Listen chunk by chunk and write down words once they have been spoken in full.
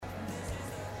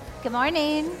Good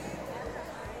morning.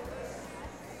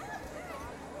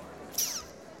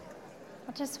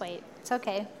 I'll just wait. It's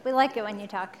okay. We like it when you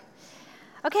talk.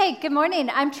 Okay, good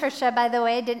morning. I'm Trisha, by the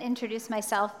way. I didn't introduce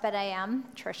myself, but I am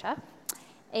Trisha.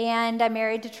 And I'm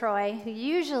married to Troy, who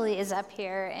usually is up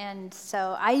here, and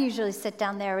so I usually sit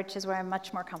down there, which is where I'm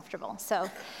much more comfortable.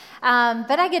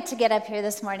 But I get up here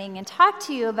this morning and talk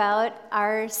to you about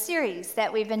our series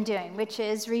that we've been doing, which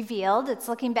is Revealed. It's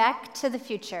looking back to the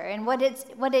future, and what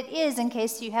it is, in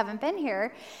case you haven't been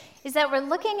here, is that we're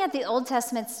looking at the Old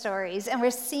Testament stories, and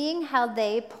we're seeing how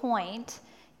they point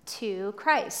to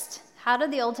Christ. How do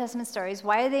the Old Testament stories,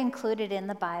 why are they included in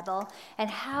the Bible, and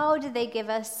how do they give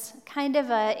us kind of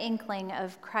an inkling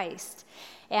of Christ?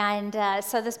 And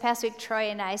so this past week, Troy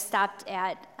and I stopped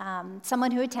at someone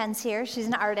who attends here. She's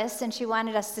an artist, and she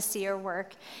wanted us to see her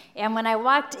work. And when I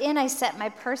walked in, I set my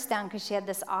purse down because she had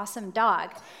this awesome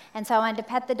dog. And so I wanted to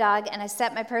pet the dog, and I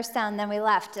set my purse down, and then we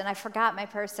left. And I forgot my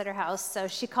purse at her house, so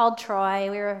she called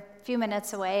Troy. We were a few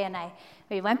minutes away, and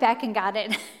we went back and got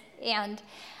it. And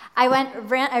I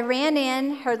ran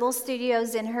in, her little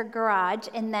studio's in her garage,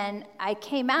 and then I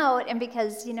came out, and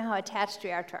because you know how attached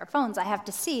we are to our phones, I have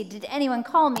to see, did anyone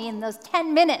call me in those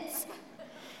 10 minutes?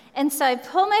 And so I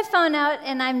pull my phone out,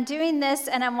 and I'm doing this,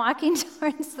 and I'm walking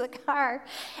towards the car,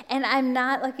 and I'm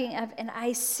not looking up, and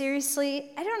I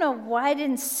don't know why I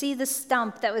didn't see the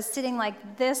stump that was sitting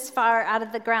like this far out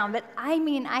of the ground, but I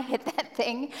hit that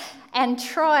thing, and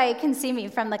Troy can see me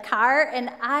from the car,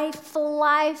 and I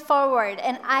fly forward,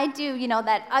 and I do,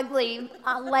 that ugly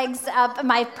legs up,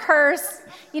 my purse,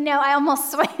 I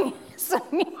almost swing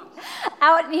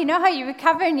out, and you know how you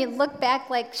recover and you look back,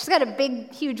 like she's got a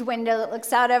big, huge window that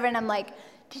looks out over, and I'm like,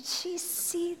 did she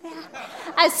see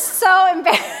that? I was so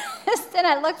embarrassed, and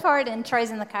I look forward, and Troy's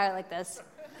in the car like this.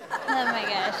 Oh my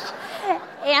gosh.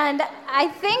 And I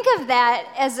think of that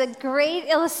as a great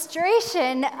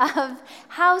illustration of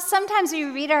how sometimes we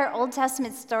read our Old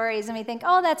Testament stories and we think,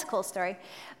 oh, that's a cool story.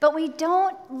 But we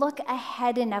don't look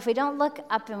ahead enough. We don't look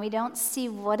up and we don't see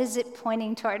what is it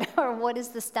pointing toward or what is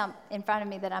the stump in front of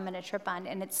me that I'm going to trip on.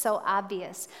 And it's so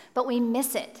obvious. But we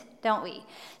miss it, don't we?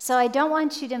 So I don't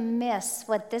want you to miss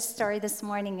what this story this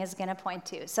morning is going to point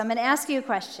to. So I'm going to ask you a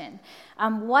question.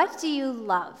 What do you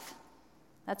love?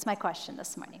 That's my question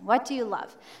this morning. What do you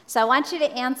love? So I want you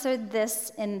to answer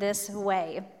this in this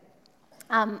way.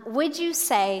 Would you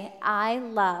say, I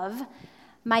love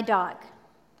my dog?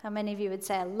 How many of you would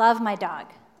say, I love my dog?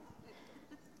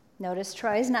 Notice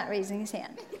Troy's not raising his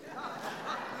hand.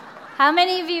 How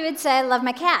many of you would say, I love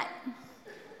my cat?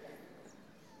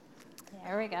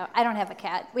 There we go. I don't have a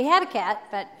cat. We had a cat,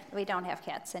 but we don't have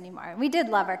cats anymore. We did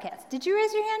love our cats. Did you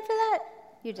raise your hand for that?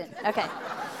 You didn't. Okay.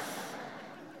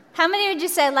 How many would you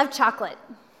say, I love chocolate?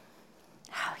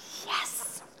 Oh,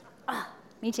 yes. Oh,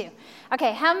 me too.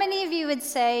 Okay, how many of you would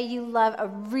say you love a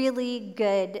really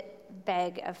good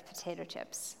bag of potato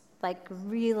chips? Like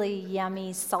really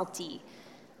yummy, salty.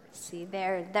 See,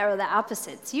 they're the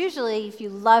opposites. Usually, if you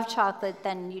love chocolate,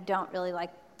 then you don't really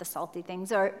like the salty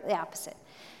things, or the opposite.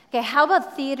 Okay, how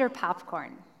about theater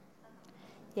popcorn?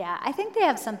 Yeah, I think they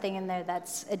have something in there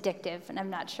that's addictive, and I'm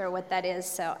not sure what that is,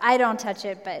 so I don't touch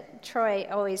it, but Troy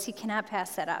he cannot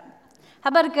pass that up. How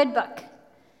about a good book?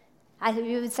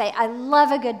 You would say, I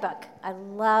love a good book. I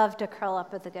love to curl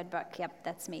up with a good book. Yep,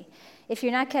 that's me. If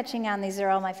you're not catching on, these are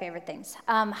all my favorite things.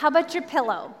 How about your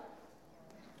pillow?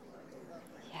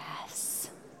 Yes.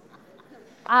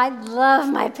 I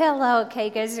love my pillow. Okay,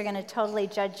 you guys are going to totally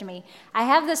judge me. I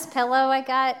have this pillow I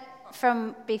got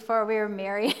from before we were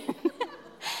married.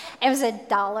 It was $1.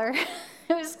 I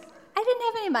didn't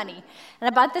have any money. And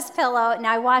I bought this pillow, and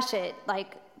I wash it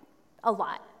like a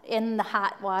lot in the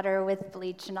hot water with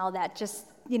bleach and all that. Just,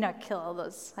 kill all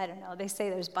those, I don't know. They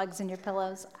say there's bugs in your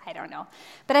pillows. I don't know.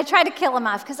 But I try to kill them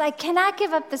off because I cannot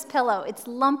give up this pillow. It's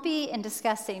lumpy and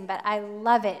disgusting, but I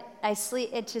love it. I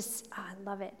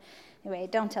love it. Anyway,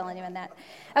 don't tell anyone that.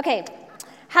 Okay,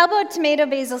 how about tomato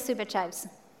basil soup at Chives?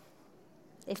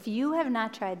 If you have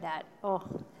not tried that,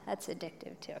 that's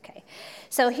addictive too. Okay.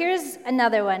 So here's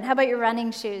another one. How about your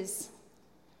running shoes?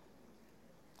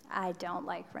 I don't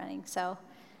like running, so,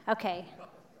 okay.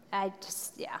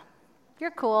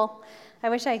 You're cool. I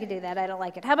wish I could do that. I don't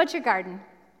like it. How about your garden?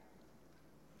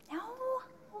 No?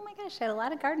 Oh my gosh, I had a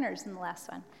lot of gardeners in the last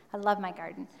one. I love my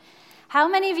garden. How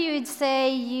many of you would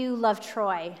say you love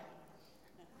Troy?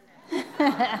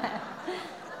 That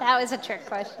was a trick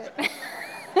question.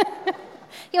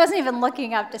 He wasn't even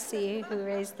looking up to see who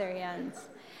raised their hands.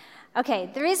 Okay,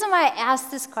 the reason why I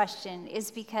asked this question is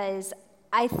because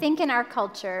I think in our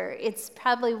culture, it's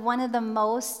probably one of the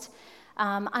most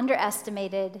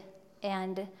underestimated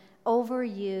and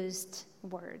overused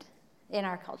word in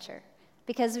our culture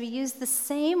because we use the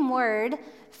same word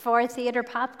for theater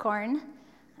popcorn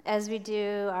as we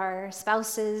do our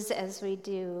spouses, as we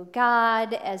do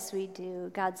God, as we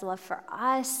do God's love for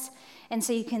us. And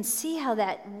so you can see how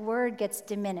that word gets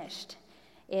diminished.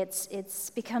 It's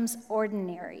becomes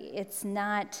ordinary. It's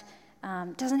not,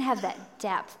 doesn't have that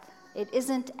depth. It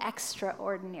isn't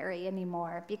extraordinary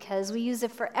anymore because we use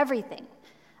it for everything.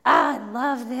 I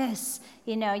love this.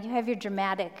 You have your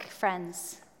dramatic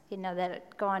friends,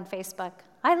 that go on Facebook.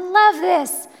 I love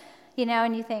this,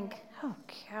 and you think, oh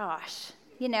gosh,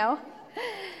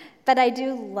 But I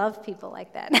do love people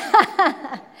like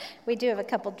that. We do have a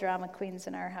couple drama queens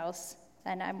in our house,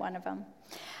 and I'm one of them.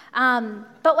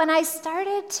 But when I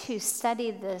started to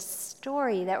study this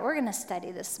story that we're going to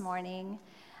study this morning,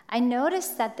 I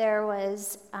noticed that there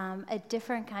was a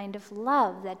different kind of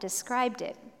love that described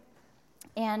it.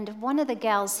 And one of the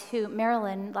gals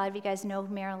Marilyn, a lot of you guys know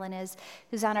who Marilyn is,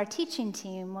 who's on our teaching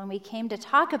team, when we came to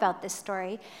talk about this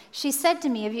story, she said to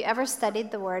me, have you ever studied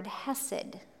the word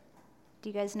hesed? Do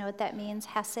you guys know what that means,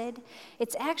 hesed?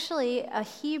 It's actually a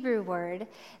Hebrew word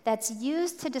that's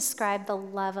used to describe the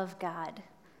love of God,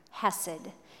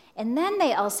 hesed. And then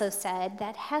they also said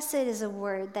that hesed is a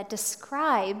word that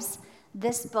describes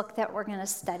this book that we're going to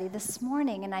study this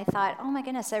morning. And I thought, oh my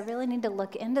goodness, I really need to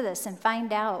look into this and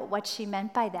find out what she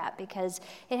meant by that because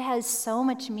it has so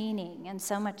much meaning and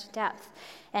so much depth.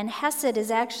 And hesed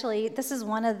is actually, this is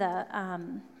one of the,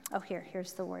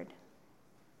 here's the word.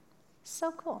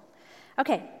 So cool.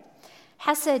 Okay,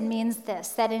 hesed means this,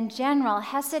 that in general,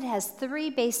 hesed has three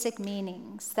basic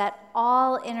meanings that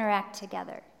all interact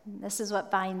together. This is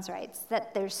what Vines writes,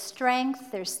 that there's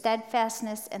strength, there's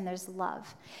steadfastness, and there's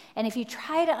love. And if you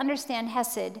try to understand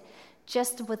hesed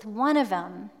just with one of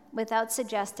them, without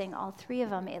suggesting all three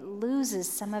of them, it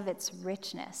loses some of its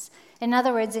richness. In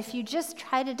other words, if you just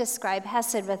try to describe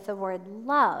hesed with the word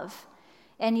love,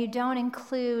 and you don't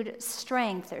include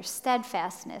strength or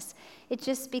steadfastness, it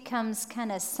just becomes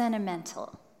kind of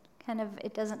sentimental.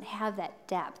 It doesn't have that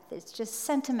depth. It's just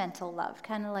sentimental love,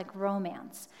 kind of like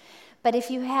romance. But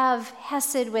if you have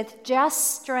hesed with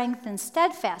just strength and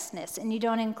steadfastness, and you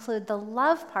don't include the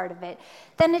love part of it,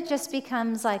 then it just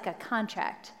becomes like a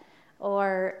contract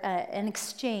or an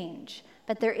exchange.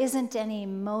 But there isn't any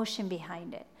emotion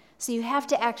behind it. So you have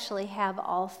to actually have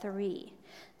all three.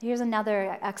 Here's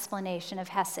another explanation of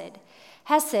hesed.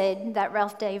 Hesed, that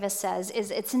Ralph Davis says,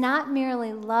 it's not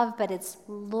merely love, but it's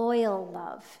loyal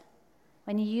love.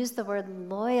 When you use the word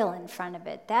loyal in front of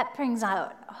it, that brings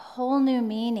out a whole new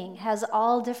meaning, has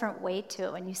all different weight to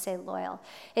it when you say loyal.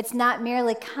 It's not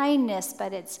merely kindness,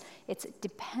 but it's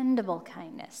dependable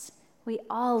kindness. We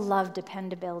all love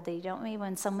dependability, don't we?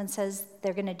 When someone says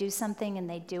they're going to do something and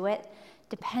they do it,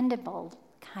 dependable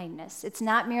kindness. It's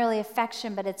not merely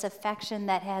affection, but it's affection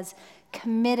that has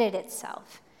committed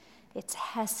itself. It's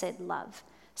hesed love.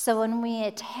 So when we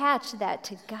attach that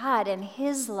to God and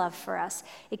His love for us,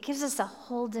 it gives us a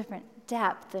whole different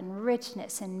depth and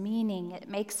richness and meaning. It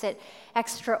makes it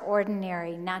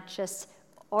extraordinary, not just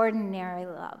ordinary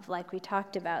love like we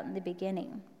talked about in the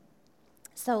beginning.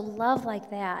 So love like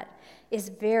that is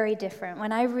very different.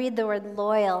 When I read the word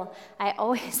loyal, I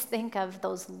always think of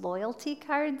those loyalty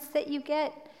cards that you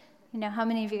get. How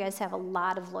many of you guys have a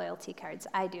lot of loyalty cards?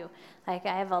 I do. I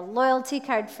have a loyalty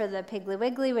card for the Piggly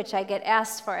Wiggly, which I get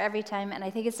asked for every time, and I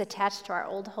think it's attached to our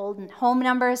old home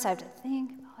number, so I have to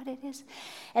think about what it is.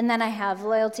 And then I have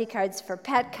loyalty cards for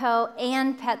Petco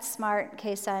and PetSmart in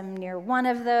case I'm near one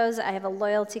of those. I have a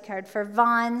loyalty card for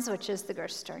Vons, which is the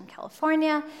grocery store in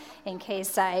California, in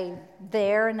case I'm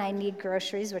there and I need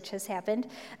groceries, which has happened.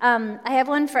 I have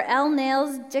one for Elle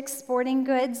Nails, Dick's Sporting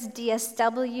Goods,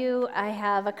 DSW. I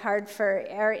have a card for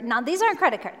now, these aren't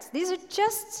credit cards. These are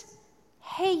just,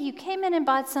 hey, you came in and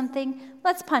bought something,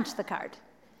 let's punch the card,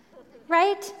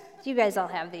 right? You guys all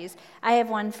have these. I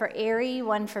have one for Aerie,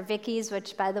 one for Vicky's,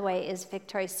 which, by the way, is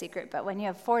Victoria's Secret, but when you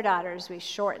have 4 daughters, we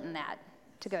shorten that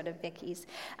to go to Vicky's.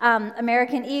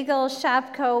 American Eagle,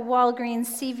 Shopko, Walgreens,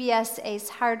 CVS, Ace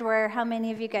Hardware. How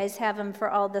many of you guys have them for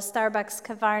all the Starbucks,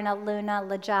 Kavarna, Luna,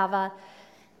 La Java?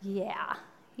 Yeah.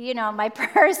 My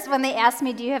purse, when they ask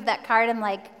me, do you have that card? I'm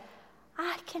like,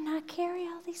 I cannot carry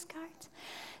all these cards.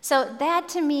 So that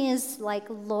to me is like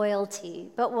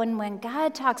loyalty. But when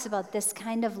God talks about this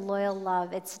kind of loyal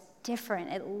love, it's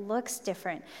different. It looks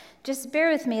different. Just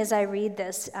bear with me as I read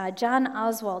this. John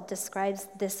Oswald describes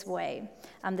this way,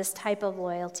 this type of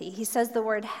loyalty. He says the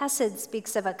word hesed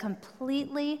speaks of a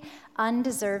completely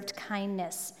undeserved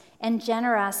kindness and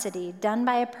generosity done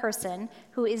by a person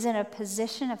who is in a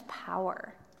position of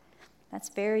power. That's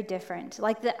very different.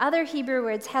 Like the other Hebrew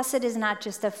words, hesed is not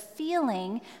just a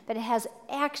feeling, but it has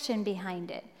action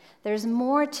behind it. There's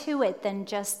more to it than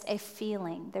just a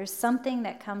feeling. There's something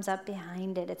that comes up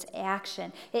behind it. It's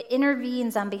action. It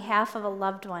intervenes on behalf of a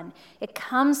loved one. It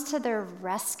comes to their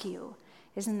rescue.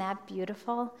 Isn't that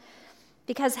beautiful?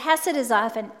 Because hesed is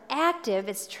often active,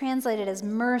 it's translated as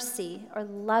mercy or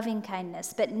loving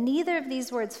kindness, but neither of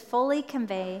these words fully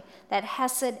convey that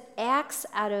hesed acts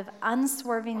out of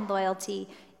unswerving loyalty,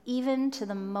 even to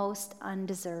the most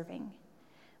undeserving.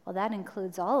 Well, that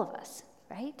includes all of us,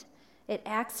 right? It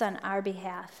acts on our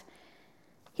behalf.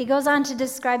 He goes on to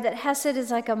describe that hesed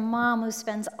is like a mom who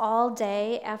spends all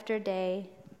day after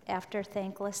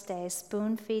thankless day,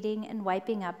 spoon feeding and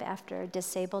wiping up after a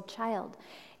disabled child.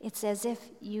 It's as if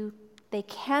they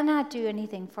cannot do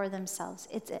anything for themselves.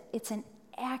 It's an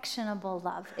actionable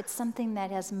love. It's something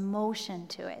that has motion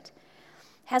to it.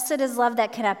 Hesed is love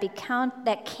that can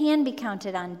be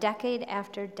counted on decade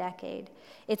after decade.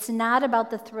 It's not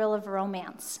about the thrill of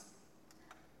romance,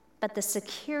 but the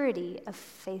security of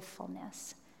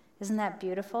faithfulness. Isn't that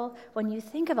beautiful? When you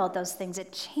think about those things,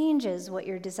 it changes what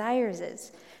your desires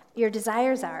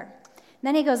are.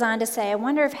 Then he goes on to say, I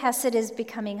wonder if hesed is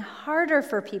becoming harder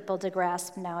for people to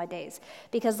grasp nowadays,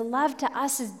 because love to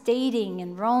us is dating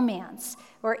and romance.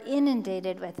 We're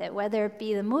inundated with it, whether it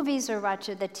be the movies we watch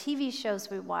or the TV shows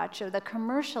we watch or the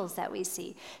commercials that we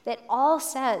see. That all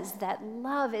says that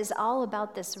love is all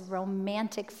about this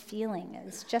romantic feeling.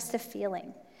 It's just a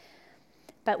feeling.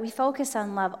 But we focus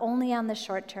on love only on the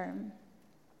short term.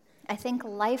 I think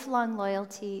lifelong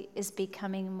loyalty is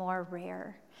becoming more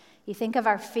rare. You think of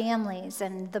our families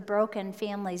and the broken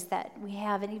families that we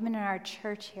have, and even in our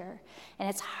church here. And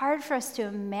it's hard for us to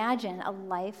imagine a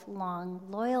lifelong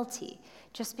loyalty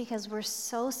just because we're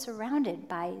so surrounded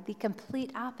by the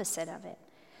complete opposite of it.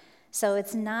 So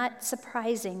it's not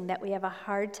surprising that we have a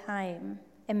hard time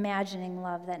imagining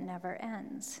love that never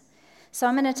ends. So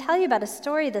I'm going to tell you about a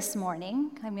story this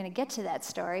morning. I'm going to get to that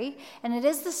story. And it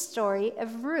is the story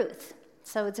of Ruth.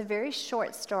 So it's a very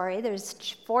short story. There's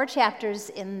 4 chapters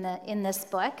in this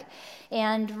book.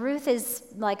 And Ruth is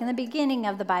like in the beginning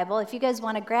of the Bible. If you guys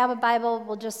want to grab a Bible,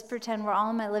 we'll just pretend we're all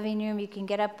in my living room. You can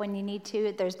get up when you need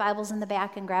to. There's Bibles in the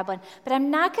back and grab one. But I'm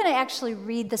not going to actually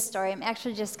read the story. I'm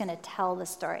actually just going to tell the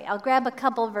story. I'll grab a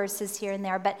couple verses here and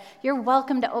there, but you're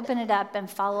welcome to open it up and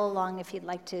follow along if you'd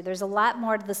like to. There's a lot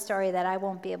more to the story that I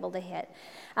won't be able to hit.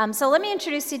 So let me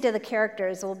introduce you to the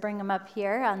characters. We'll bring them up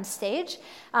here on stage.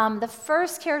 The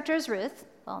first character is Ruth,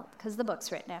 well, because the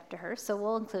book's written after her, so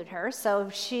we'll include her. So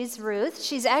she's Ruth.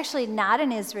 She's actually not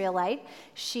an Israelite.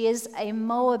 She is a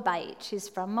Moabite. She's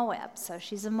from Moab, so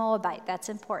she's a Moabite. That's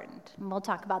important, and we'll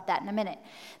talk about that in a minute.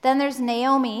 Then there's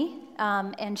Naomi,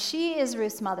 and she is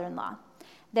Ruth's mother-in-law.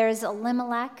 There's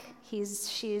Elimelech. He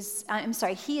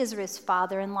is Ruth's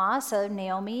father-in-law, so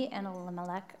Naomi and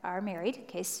Elimelech are married, in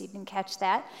case you didn't catch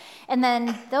that. And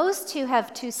then those two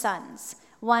have 2 sons.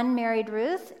 One married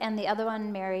Ruth, and the other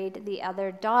one married the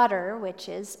other daughter, which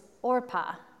is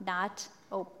Orpah, not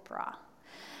Oprah.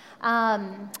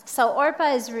 So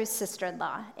Orpah is Ruth's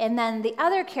sister-in-law. And then the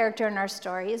other character in our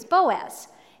story is Boaz,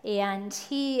 and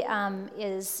he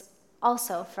is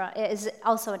also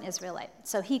an Israelite.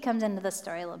 So he comes into the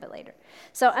story a little bit later.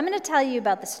 So I'm going to tell you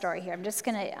about the story here. I'm just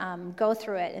going to go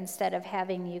through it instead of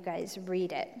having you guys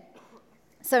read it.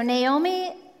 So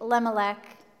Naomi,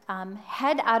 Elimelech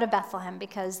head out of Bethlehem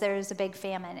because there's a big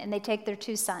famine, and they take their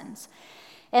 2 sons.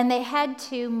 And they head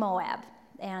to Moab.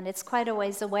 And it's quite a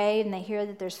ways away, and they hear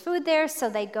that there's food there, so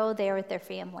they go there with their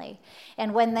family.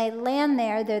 And when they land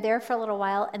there, they're there for a little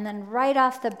while, and then right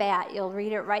off the bat, you'll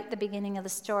read it right at the beginning of the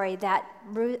story, that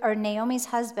Naomi's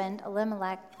husband,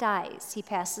 Elimelech, dies. He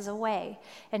passes away,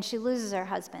 and she loses her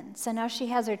husband. So now she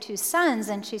has her 2 sons,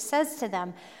 and she says to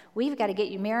them, we've got to get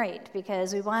you married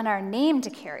because we want our name to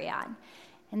carry on.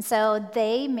 And so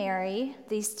they marry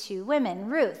these 2 women,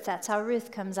 Ruth. That's how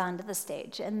Ruth comes onto the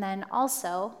stage. And then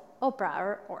also Oprah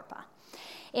or Orpah.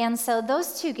 And so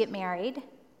those 2 get married,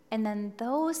 and then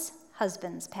those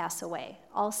husbands pass away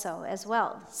also as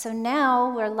well. So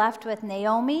now we're left with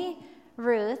Naomi,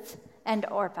 Ruth, and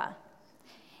Orpah.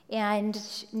 And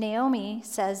Naomi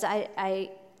says, I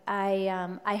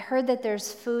heard that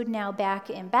there's food now back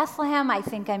in Bethlehem. I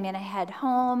think I'm going to head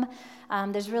home.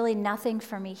 There's really nothing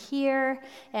for me here.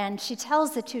 And she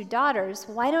tells the 2 daughters,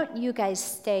 why don't you guys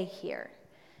stay here?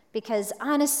 Because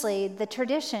honestly, the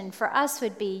tradition for us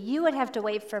would be you would have to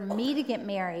wait for me to get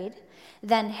married,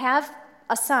 then have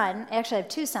a son, actually I have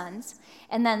 2 sons,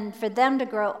 and then for them to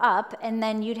grow up, and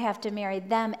then you'd have to marry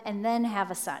them and then have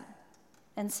a son.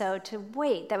 And so to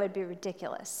wait, that would be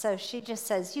ridiculous. So she just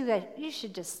says, you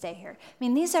should just stay here. I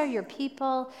mean, these are your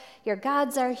people. Your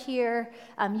gods are here.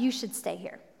 You should stay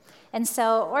here. And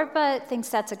so Orpah thinks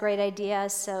that's a great idea,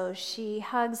 so she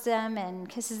hugs them and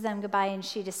kisses them goodbye, and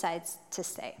she decides to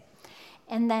stay.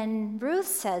 And then Ruth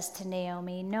says to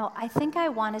Naomi, no, I think I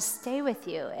want to stay with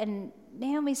you. And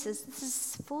Naomi says, this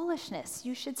is foolishness.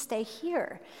 You should stay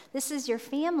here. This is your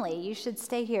family. You should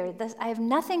stay here. I have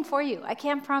nothing for you. I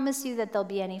can't promise you that there'll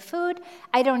be any food.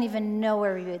 I don't even know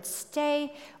where you would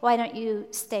stay. Why don't you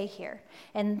stay here?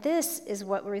 And this is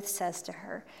what Ruth says to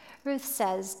her. Ruth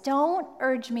says, don't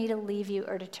urge me to leave you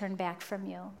or to turn back from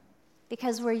you,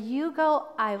 because where you go,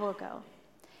 I will go.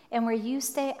 And where you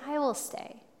stay, I will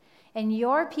stay. And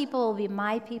your people will be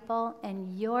my people,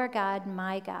 and your God,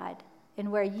 my God.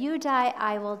 And where you die,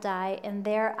 I will die, and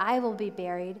there I will be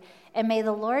buried. And may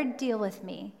the Lord deal with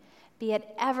me, be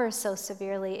it ever so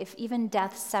severely, if even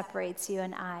death separates you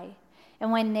and I.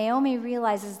 And when Naomi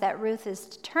realizes that Ruth is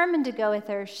determined to go with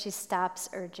her, she stops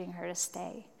urging her to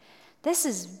stay. This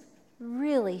is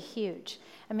really huge.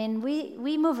 I mean,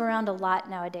 we move around a lot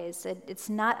nowadays. It's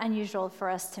not unusual for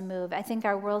us to move. I think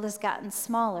our world has gotten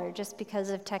smaller just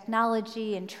because of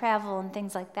technology and travel and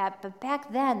things like that. But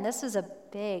back then, this was a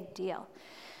big deal.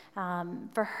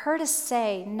 For her to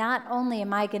say, not only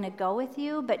am I going to go with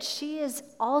you, but she is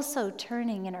also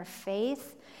turning in her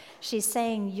faith. She's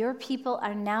saying, your people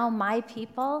are now my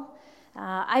people.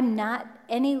 I'm not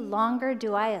any longer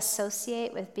do I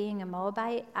associate with being a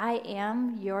Moabite. I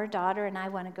am your daughter, and I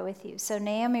want to go with you. So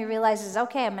Naomi realizes,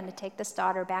 okay, I'm going to take this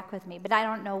daughter back with me, but I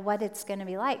don't know what it's going to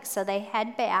be like. So they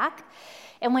head back,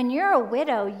 and when you're a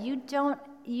widow, you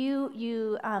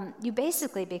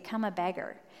basically become a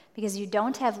beggar because you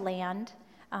don't have land,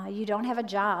 you don't have a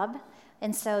job.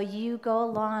 And so you go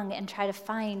along and try to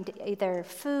find either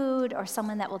food or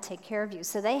someone that will take care of you.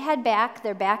 So they head back.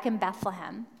 They're back in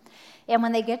Bethlehem. And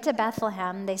when they get to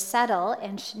Bethlehem, they settle,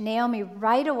 and Naomi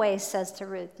right away says to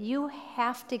Ruth, you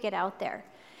have to get out there,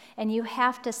 and you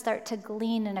have to start to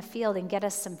glean in a field and get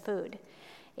us some food.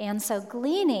 And so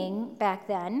gleaning back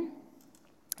then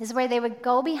is where they would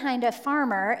go behind a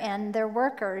farmer and their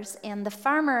workers, and the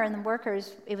farmer and the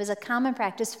workers, it was a common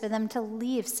practice for them to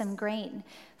leave some grain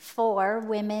for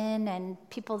women and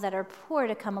people that are poor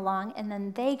to come along, and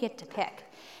then they get to pick.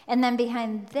 And then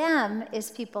behind them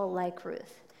is people like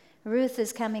Ruth. Ruth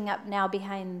is coming up now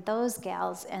behind those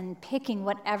gals and picking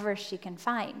whatever she can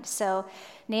find. So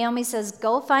Naomi says,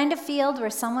 go find a field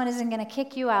where someone isn't going to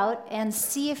kick you out and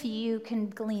see if you can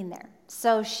glean there.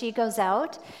 So she goes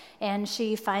out and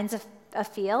she finds a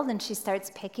field and she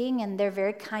starts picking, and they're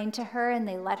very kind to her and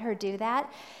they let her do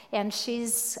that. And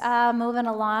she's moving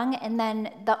along, and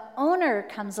then the owner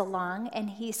comes along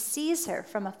and he sees her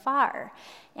from afar,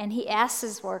 and he asks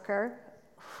his worker,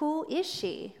 who is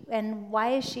she and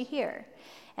why is she here?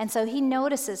 And so he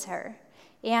notices her.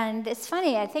 And it's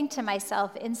funny, I think to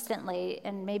myself instantly,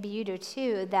 and maybe you do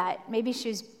too, that maybe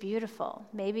she's beautiful.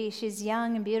 Maybe she's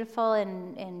young and beautiful,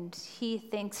 and he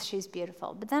thinks she's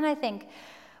beautiful. But then I think,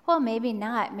 well, maybe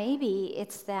not. Maybe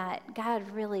it's that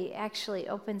God really actually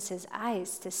opens his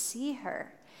eyes to see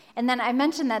her. And then I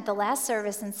mentioned that the last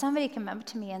service, and somebody came up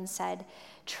to me and said,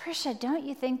 Tricia, don't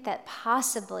you think that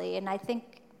possibly, and I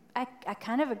think I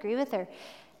kind of agree with her,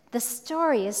 the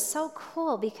story is so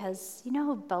cool because you know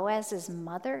who Boaz's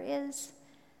mother is?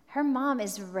 Her mom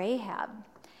is Rahab.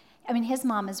 I mean, his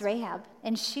mom is Rahab,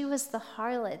 and she was the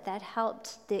harlot that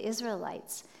helped the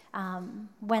Israelites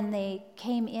when they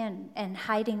came in and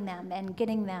hiding them and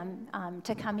getting them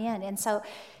to come in. And so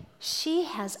she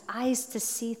has eyes to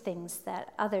see things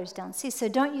that others don't see. So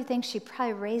don't you think she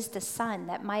probably raised a son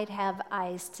that might have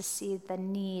eyes to see the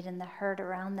need and the hurt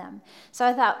around them? So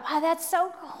I thought, wow, that's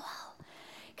so cool.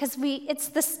 Because it's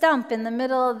the stump in the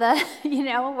middle of the,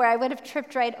 where I would have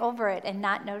tripped right over it and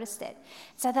not noticed it.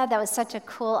 So I thought that was such a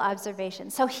cool observation.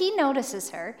 So he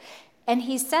notices her, and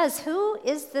he says, who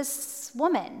is this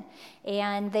woman?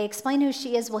 And they explain who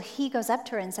she is. Well, he goes up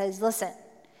to her and says, listen,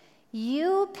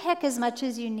 you pick as much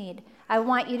as you need. I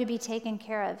want you to be taken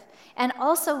care of. And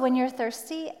also, when you're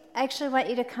thirsty, I actually want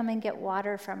you to come and get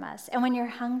water from us. And when you're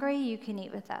hungry, you can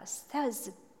eat with us. That was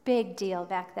a big deal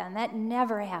back then. That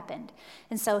never happened.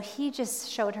 And so he just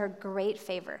showed her great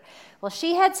favor. Well,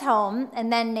 she heads home,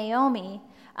 and then Naomi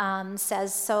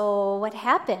says, so what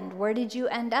happened? Where did you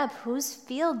end up? Whose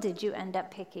field did you end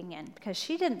up picking in? Because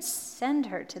she didn't send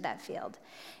her to that field.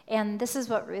 And this is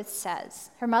what Ruth says.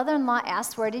 Her mother-in-law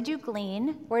asked, where did you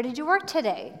glean? Where did you work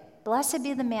today? Blessed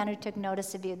be the man who took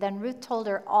notice of you. Then Ruth told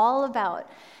her all about,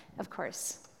 of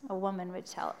course, a woman would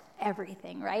tell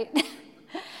everything, right?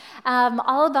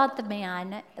 All about the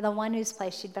man, the one whose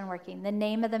place she'd been working. The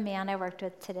name of the man I worked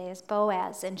with today is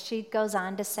Boaz. And she goes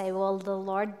on to say, well, the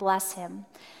Lord bless him.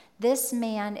 This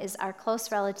man is our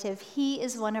close relative. He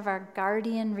is one of our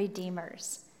guardian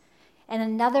redeemers. And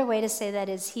another way to say that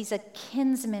is he's a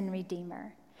kinsman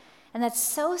redeemer. And that's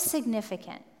so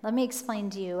significant. Let me explain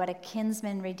to you what a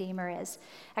kinsman redeemer is.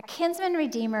 A kinsman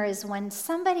redeemer is when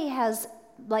somebody has,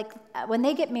 like, when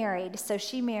they get married, so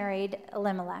she married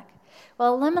Elimelech.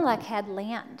 Well, Elimelech had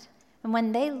land. And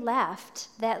when they left,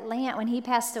 that land, when he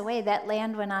passed away, that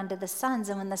land went on to the sons.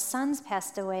 And when the sons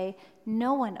passed away,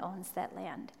 no one owns that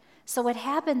land. So what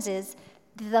happens is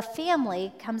the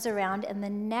family comes around and the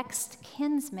next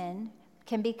kinsman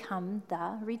can become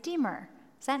the redeemer.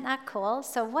 Is that not cool?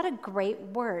 So what a great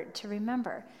word to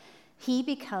remember. He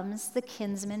becomes the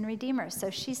kinsman redeemer. So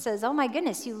she says, oh my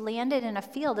goodness, you landed in a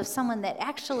field of someone that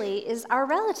actually is our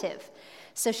relative.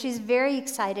 So she's very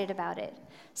excited about it.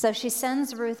 So she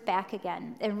sends Ruth back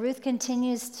again. And Ruth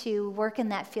continues to work in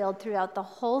that field throughout the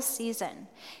whole season.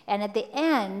 And at the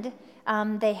end,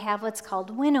 they have what's called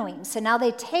winnowing. So now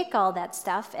they take all that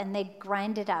stuff and they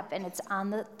grind it up, and it's on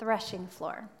the threshing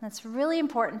floor. That's really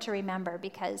important to remember,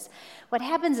 because what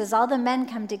happens is all the men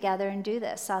come together and do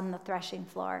this on the threshing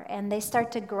floor, and they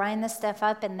start to grind the stuff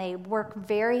up, and they work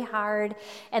very hard,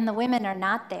 and the women are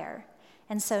not there.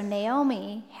 And so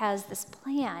Naomi has this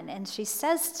plan, and she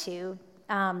says to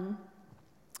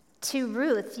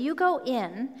Ruth, you go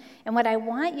in, and what I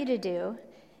want you to do,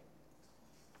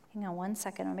 hang on one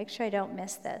second, I'll make sure I don't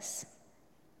miss this.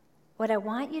 What I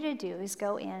want you to do is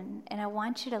go in, and I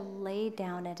want you to lay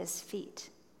down at his feet.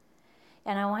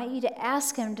 And I want you to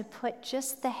ask him to put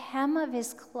just the hem of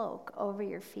his cloak over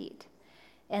your feet.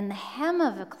 And the hem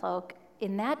of a cloak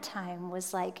in that time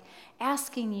was like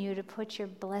asking you to put your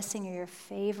blessing or your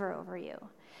favor over you.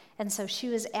 And so she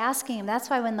was asking him.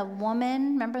 That's why when the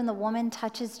woman, remember when the woman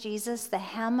touches Jesus, the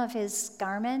hem of his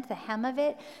garment, the hem of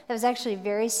it, that was actually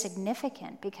very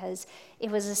significant, because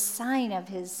it was a sign of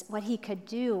his, what he could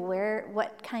do,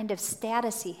 what kind of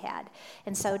status he had.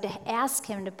 And so to ask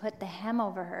him to put the hem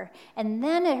over her. And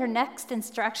then her next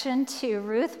instruction to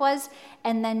Ruth was,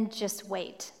 and then just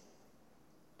wait.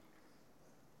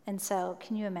 And so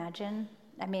can you imagine?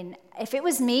 I mean, if it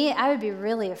was me, I would be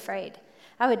really afraid.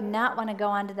 I would not want to go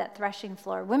onto that threshing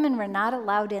floor. Women were not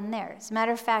allowed in there. As a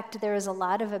matter of fact, there was a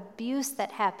lot of abuse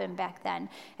that happened back then,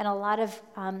 and a lot of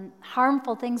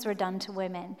harmful things were done to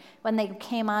women when they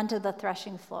came onto the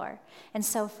threshing floor. And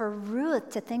so for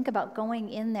Ruth to think about going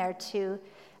in there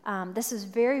this was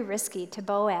very risky, to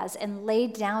Boaz, and lay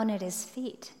down at his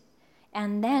feet,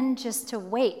 and then just to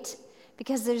wait,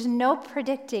 because there's no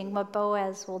predicting what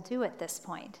Boaz will do at this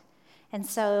point. And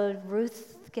so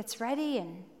Ruth gets ready,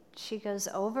 and she goes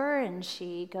over, and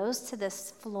she goes to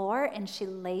this floor, and she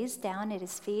lays down at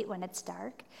his feet when it's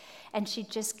dark, and she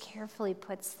just carefully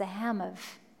puts the hem of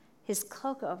his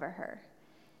cloak over her,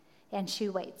 and she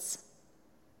waits,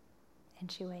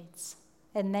 and she waits.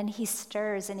 And then he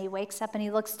stirs, and he wakes up, and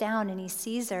he looks down, and he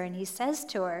sees her, and he says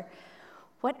to her,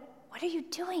 what are you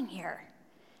doing here?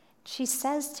 She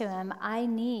says to him, I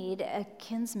need a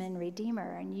kinsman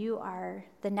redeemer, and you are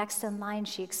the next in line.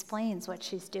 She explains what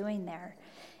she's doing there.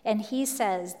 And he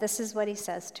says, this is what he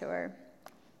says to her.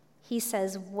 He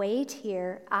says, wait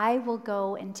here, I will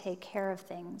go and take care of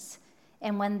things.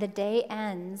 And when the day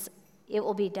ends, it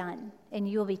will be done, and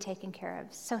you will be taken care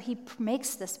of. So he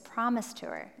makes this promise to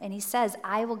her, and he says,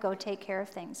 I will go take care of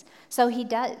things. So he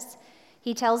does.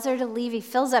 He tells her to leave. He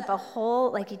fills up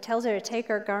he tells her to take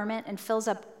her garment and fills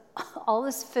up all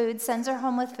this food, sends her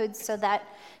home with food so that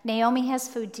Naomi has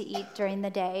food to eat during the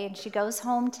day. And she goes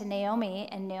home to Naomi,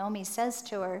 and Naomi says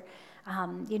to her,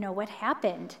 what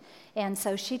happened? And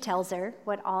so she tells her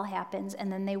what all happens, and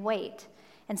then they wait.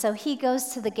 And so he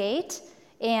goes to the gate,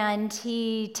 and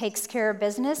he takes care of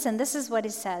business, and this is what he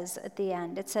says at the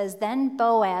end. It says, then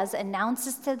Boaz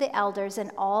announces to the elders and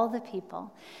all the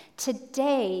people,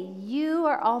 today you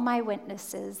are all my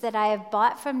witnesses that I have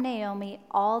bought from Naomi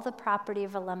all the property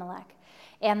of Elimelech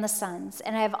and the sons,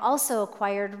 and I have also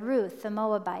acquired Ruth the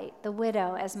Moabite, the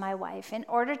widow, as my wife, in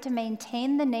order to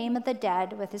maintain the name of the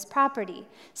dead with his property,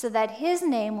 so that his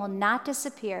name will not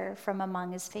disappear from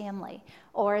among his family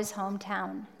or his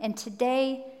hometown. And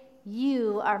today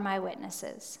you are my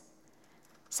witnesses.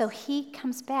 So he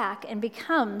comes back and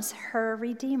becomes her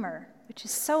redeemer, which is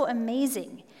so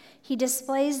amazing. He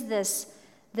displays this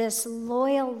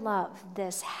loyal love,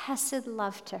 this hesed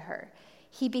love to her.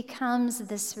 He becomes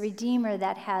this redeemer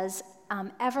that has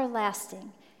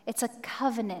everlasting. It's a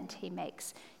covenant he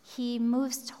makes. He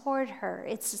moves toward her.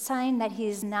 It's a sign that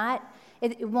he's not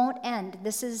It won't end.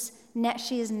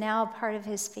 She is now a part of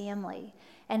his family.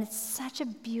 And it's such a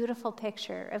beautiful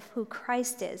picture of who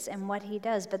Christ is and what he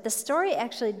does. But the story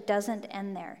actually doesn't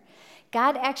end there.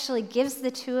 God actually gives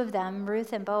the two of them,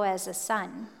 Ruth and Boaz, a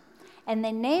son. And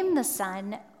they name the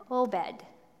son Obed.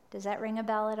 Does that ring a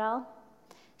bell at all?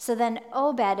 So then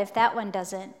Obed, if that one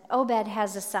doesn't, Obed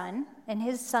has a son, and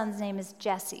his son's name is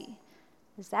Jesse.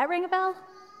 Does that ring a bell?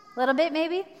 A little bit,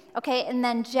 maybe? Okay, and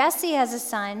then Jesse has a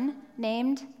son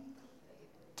named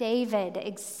David,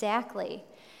 exactly.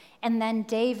 And then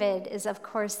David is, of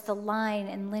course, the line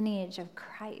and lineage of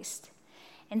Christ.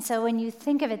 And so when you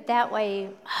think of it that way,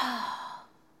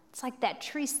 it's like that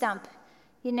tree stump.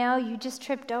 You just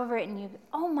tripped over it and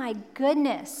oh my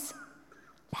goodness,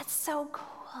 that's so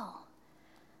cool.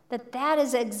 That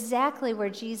is exactly where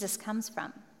Jesus comes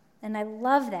from. And I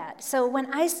love that. So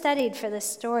when I studied for this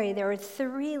story, there were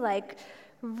three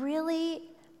really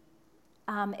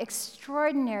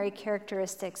extraordinary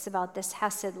characteristics about this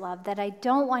Hesed love that I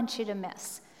don't want you to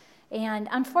miss. And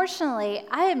unfortunately,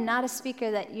 I am not a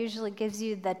speaker that usually gives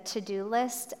you the to-do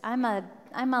list. I'm a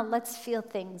let's feel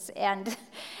things. And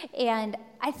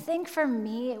I think for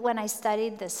me, when I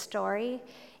studied this story,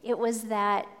 it was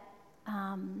that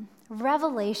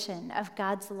revelation of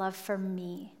God's love for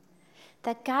me.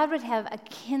 That God would have a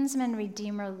kinsman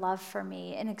redeemer love for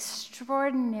me, an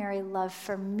extraordinary love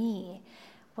for me,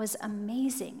 was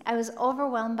amazing. I was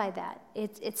overwhelmed by that.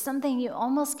 It's something you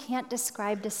almost can't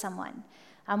describe to someone.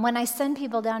 When I send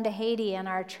people down to Haiti on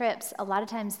our trips, a lot of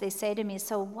times they say to me,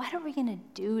 so what are we going to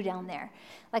do down there?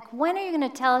 Like, when are you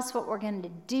going to tell us what we're going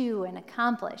to do and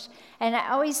accomplish? And I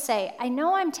always say, I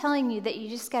know I'm telling you that you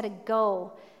just got to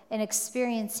go and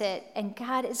experience it, and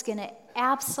God is going to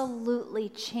absolutely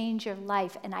change your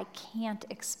life, and I can't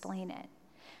explain it.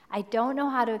 I don't know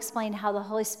how to explain how the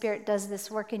Holy Spirit does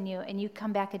this work in you, and you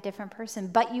come back a different person,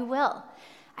 but you will.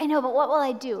 I know, but what will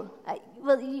I do?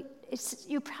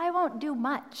 You probably won't do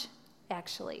much,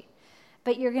 actually,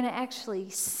 but you're going to actually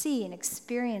see and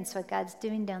experience what God's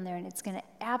doing down there, and it's going to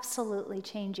absolutely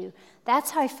change you.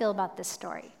 That's how I feel about this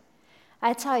story.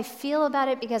 That's how I feel about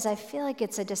it, because I feel like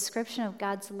it's a description of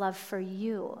God's love for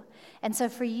you. And so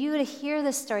for you to hear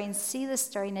this story and see this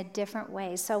story in a different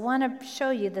way. So I want to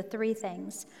show you the three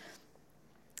things.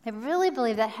 I really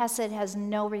believe that Hesed has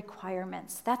no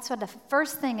requirements. That's what the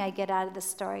first thing I get out of the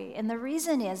story. And the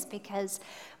reason is because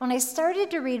when I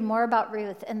started to read more about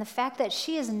Ruth and the fact that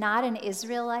she is not an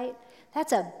Israelite,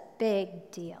 that's a big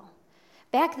deal.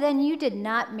 Back then, you did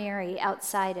not marry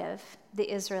outside of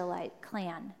the Israelite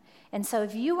clan. And so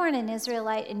if you weren't an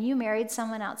Israelite and you married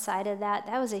someone outside of that,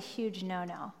 that was a huge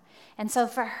no-no. And so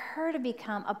for her to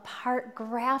become a part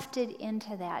grafted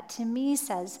into that, to me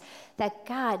says that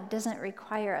God doesn't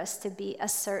require us to be a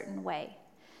certain way,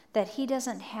 that he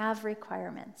doesn't have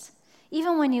requirements.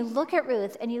 Even when you look at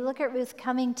Ruth and you look at Ruth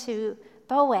coming to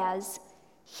Boaz,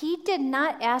 he did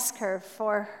not ask her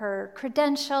for her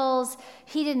credentials.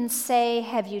 He didn't say,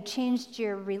 have you changed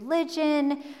your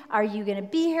religion? Are you going to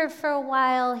be here for a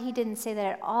while? He didn't say that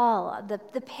at all.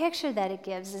 The picture that it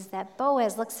gives is that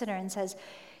Boaz looks at her and says,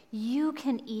 you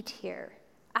can eat here.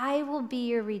 I will be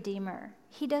your redeemer.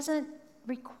 He doesn't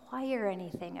require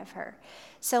anything of her.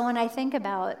 So when I think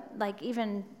about,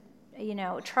 even,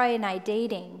 Troy and I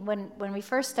dating, when we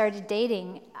first started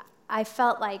dating, I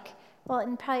felt like, well,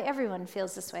 and probably everyone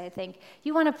feels this way, I think.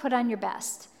 You want to put on your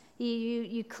best.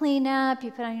 You clean up,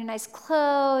 you put on your nice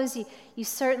clothes. You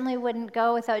certainly wouldn't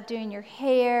go without doing your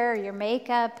hair or your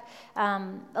makeup,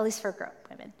 at least for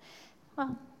women.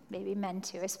 Well, maybe men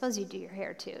too. I suppose you do your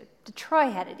hair too. Troy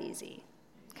had it easy.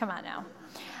 Come on now.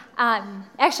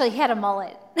 Actually, he had a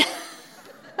mullet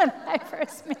when I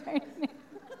first married him.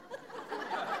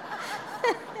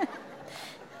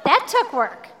 That took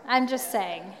work, I'm just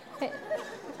saying.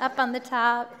 Up on the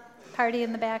top, party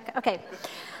in the back. Okay.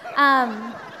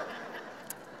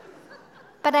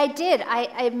 But I did.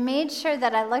 I made sure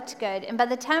that I looked good. And by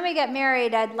the time we got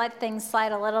married, I'd let things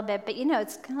slide a little bit. But,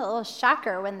 it's kind of a little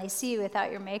shocker when they see you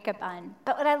without your makeup on.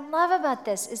 But what I love about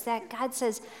this is that God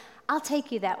says, I'll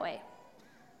take you that way.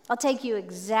 I'll take you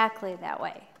exactly that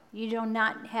way. You do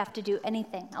not have to do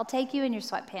anything. I'll take you in your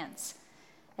sweatpants.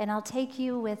 And I'll take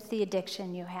you with the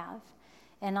addiction you have.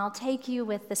 And I'll take you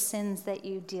with the sins that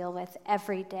you deal with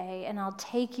every day. And I'll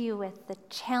take you with the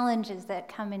challenges that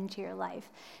come into your life.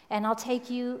 And I'll take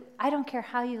you, I don't care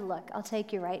how you look, I'll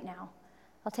take you right now.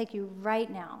 I'll take you right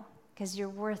now because you're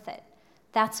worth it.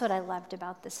 That's what I loved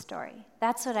about this story.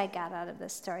 That's what I got out of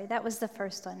this story. That was the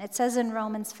first one. It says in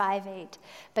Romans 5:8,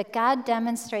 but God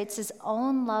demonstrates his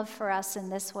own love for us in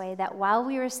this way, that while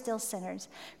we were still sinners,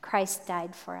 Christ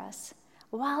died for us.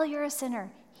 While you're a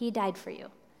sinner, he died for you.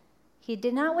 He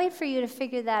did not wait for you to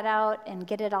figure that out and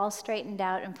get it all straightened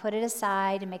out and put it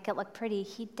aside and make it look pretty.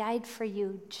 He died for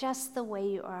you just the way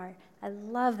you are. I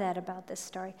love that about this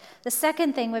story. The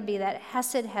second thing would be that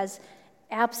Hesed has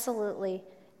absolutely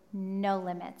no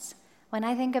limits. When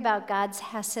I think about God's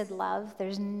Hesed love,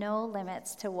 there's no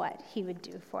limits to what he would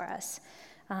do for us.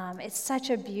 It's such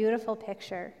a beautiful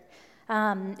picture.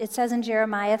 It says in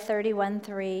Jeremiah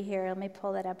 31:3, here, let me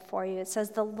pull that up for you. It says,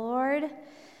 the Lord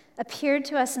appeared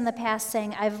to us in the past,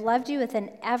 saying, I've loved you with an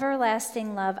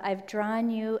everlasting love. I've drawn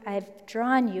you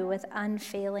with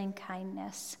unfailing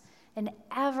kindness. An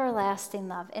everlasting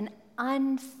love, an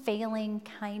unfailing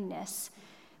kindness.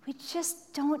 We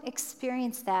just don't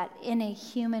experience that in a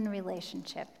human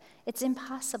relationship. It's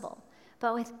impossible.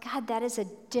 But with God, that is a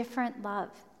different love.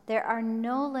 There are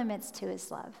no limits to his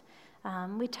love.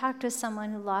 We talked with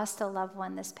someone who lost a loved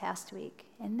one this past week,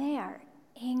 and they are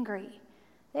angry.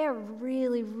 They are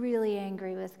really, really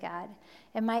angry with God.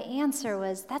 And my answer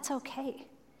was, that's okay.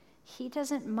 He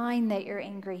doesn't mind that you're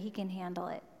angry. He can handle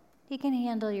it. He can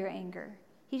handle your anger.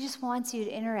 He just wants you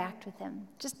to interact with him.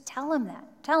 Just tell him that.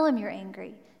 Tell him you're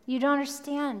angry. You don't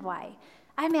understand why.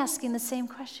 I'm asking the same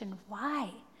question.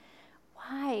 Why?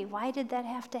 Why? Why did that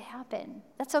have to happen?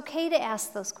 That's okay to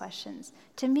ask those questions.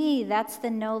 To me, that's the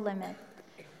no limit.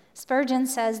 Spurgeon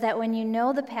says that when you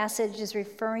know the passage is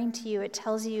referring to you, it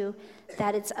tells you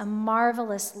that it's a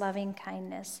marvelous loving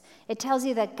kindness. It tells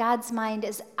you that God's mind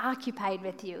is occupied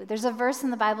with you. There's a verse in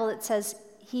the Bible that says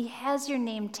he has your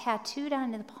name tattooed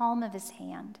on the palm of his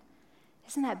hand.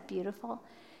 Isn't that beautiful?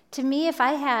 To me,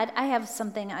 I have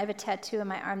a tattoo on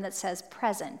my arm that says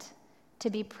present, to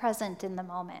be present in the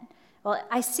moment. Well,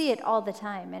 I see it all the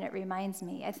time, and it reminds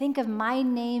me. I think of my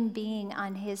name being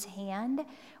on his hand.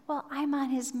 Well, I'm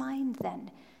on his mind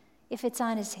then, if it's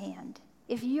on his hand.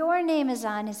 If your name is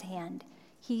on his hand,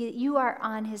 you are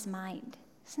on his mind.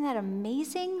 Isn't that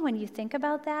amazing when you think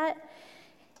about that?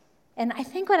 And I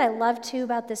think what I love, too,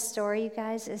 about this story, you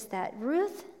guys, is that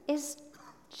Ruth is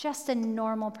just a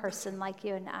normal person like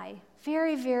you and I.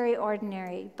 Very, very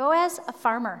ordinary. Boaz, a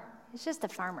farmer. He's just a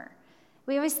farmer.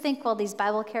 We always think, well, these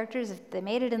Bible characters, if they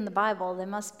made it in the Bible, they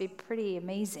must be pretty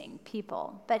amazing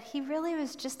people. But he really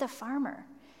was just a farmer,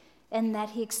 and that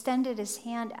he extended his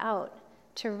hand out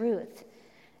to Ruth.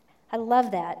 I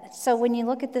love that. So when you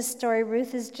look at this story,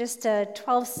 Ruth is just a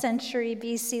 12th century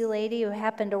BC lady who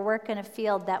happened to work in a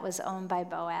field that was owned by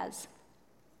Boaz.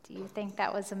 Do you think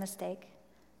that was a mistake?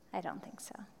 I don't think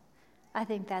so. I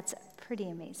think that's pretty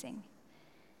amazing.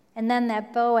 And then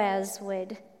that Boaz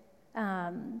would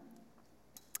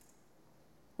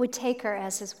take her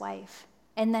as his wife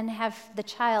and then have the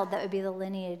child that would be the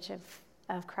lineage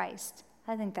of Christ.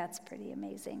 I think that's pretty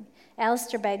amazing.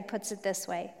 Alistair Begg puts it this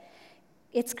way.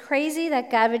 It's crazy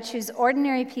that God would choose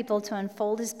ordinary people to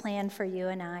unfold his plan for you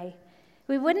and I.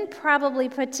 We wouldn't probably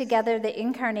put together the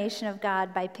incarnation of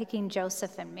God by picking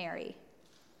Joseph and Mary.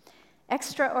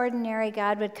 Extraordinary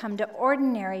God would come to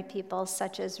ordinary people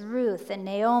such as Ruth and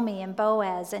Naomi and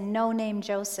Boaz and no-name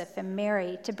Joseph and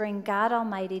Mary to bring God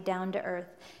Almighty down to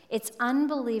earth. It's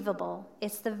unbelievable.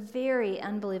 It's the very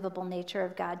unbelievable nature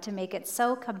of God to make it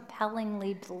so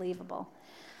compellingly believable.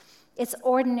 It's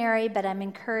ordinary, but I'm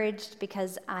encouraged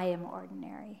because I am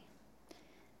ordinary.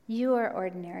 You are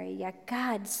ordinary, yet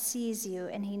God sees you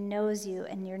and he knows you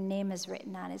and your name is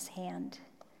written on his hand.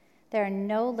 There are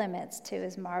no limits to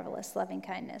his marvelous loving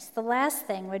kindness. The last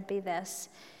thing would be this.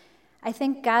 I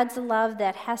think God's love,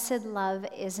 that Hesed love,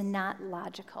 is not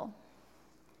logical.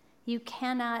 You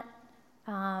cannot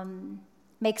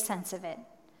make sense of it.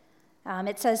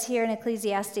 It says here in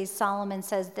Ecclesiastes, Solomon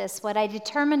says this, what I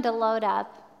determined to load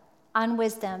up on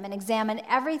wisdom and examine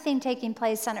everything taking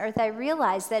place on earth, I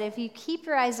realize that if you keep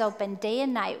your eyes open day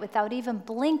and night without even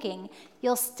blinking,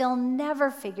 you'll still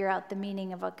never figure out the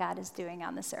meaning of what God is doing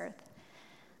on this earth.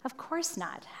 Of course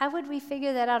not. How would we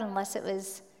figure that out unless it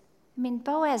was,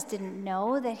 Boaz didn't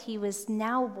know that he was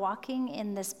now walking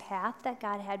in this path that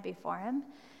God had before him.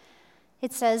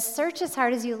 It says, search as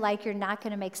hard as you like, you're not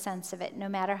going to make sense of it, no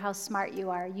matter how smart you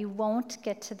are. You won't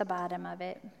get to the bottom of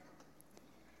it.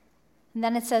 And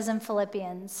then it says in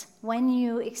Philippians, when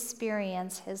you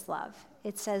experience his love,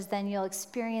 it says then you'll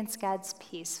experience God's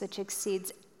peace, which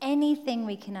exceeds anything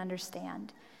we can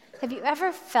understand. Have you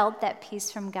ever felt that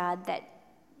peace from God that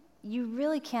you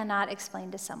really cannot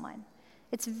explain to someone?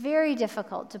 It's very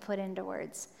difficult to put into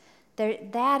words.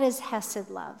 That is Hesed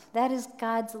love. That is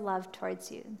God's love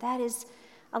towards you. That is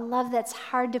a love that's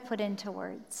hard to put into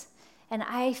words. And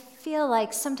I feel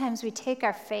like sometimes we take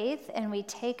our faith and we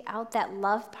take out that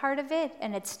love part of it,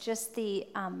 and it's just the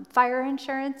fire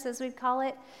insurance, as we call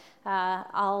it.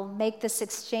 I'll make this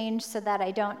exchange so that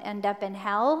I don't end up in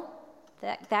hell.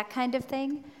 that kind of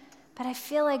thing. But I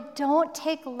feel like don't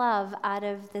take love out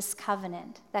of this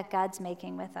covenant that God's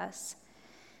making with us.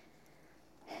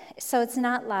 So it's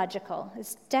not logical.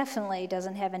 It definitely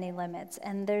doesn't have any limits,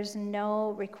 and there's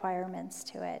no requirements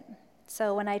to it.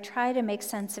 So when I try to make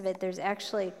sense of it, there's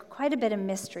actually quite a bit of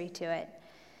mystery to it.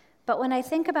 But when I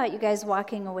think about you guys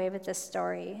walking away with this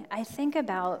story, I think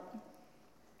about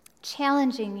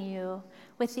challenging you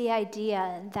with the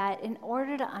idea that in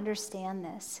order to understand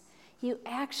this, you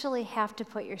actually have to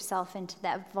put yourself into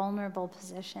that vulnerable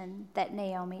position that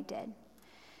Naomi did.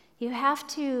 You have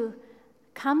to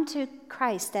come to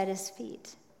Christ at his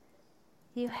feet.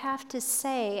 You have to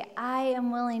say, I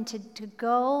am willing to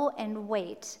go and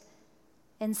wait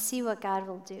and see what God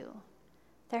will do.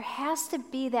 There has to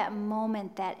be that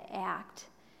moment, that act.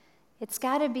 It's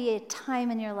got to be a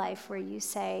time in your life where you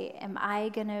say, am I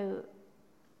going to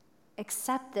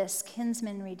accept this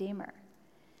kinsman redeemer?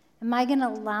 Am I going to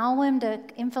allow him to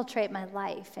infiltrate my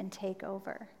life and take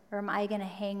over? Or am I going to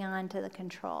hang on to the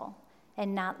control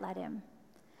and not let him?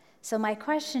 So my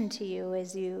question to you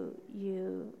as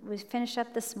we finish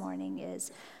up this morning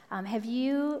is, have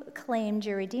you claimed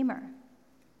your Redeemer?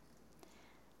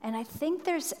 And I think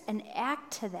there's an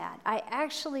act to that. I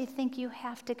actually think you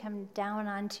have to come down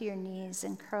onto your knees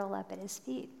and curl up at his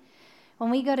feet. When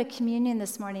we go to communion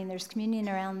this morning, there's communion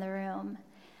around the room.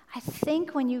 I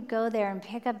think when you go there and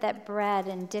pick up that bread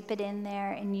and dip it in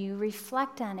there and you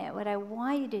reflect on it, what I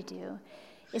want you to do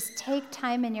is take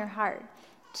time in your heart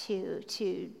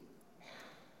to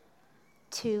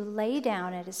lay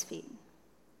down at his feet,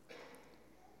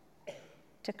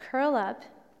 to curl up,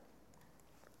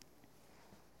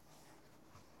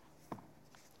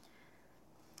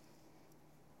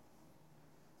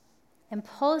 and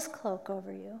pull his cloak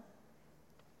over you,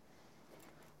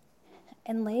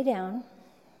 and lay down,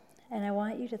 and I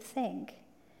want you to think,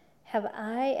 have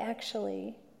I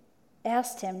actually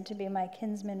asked him to be my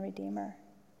kinsman redeemer?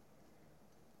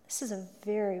 This is a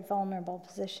very vulnerable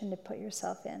position to put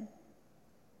yourself in.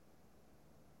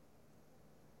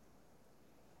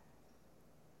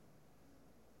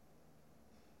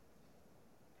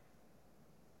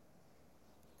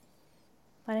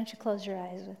 Why don't you close your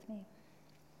eyes with me?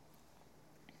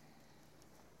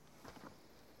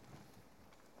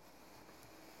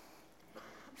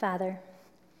 Father,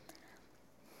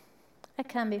 I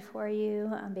come before you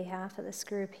on behalf of this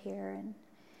group here,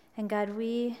 and God,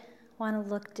 we want to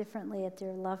look differently at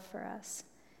your love for us.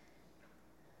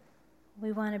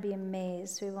 We want to be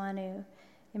amazed. We want to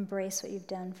embrace what you've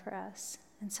done for us.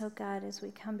 And so, God, as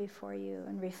we come before you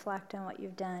and reflect on what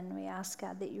you've done, we ask,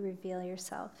 God, that you reveal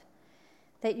yourself.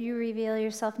 That you reveal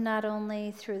yourself not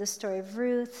only through the story of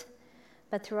Ruth,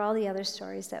 but through all the other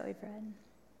stories that we've read.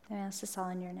 I ask this all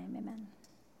in your name, amen.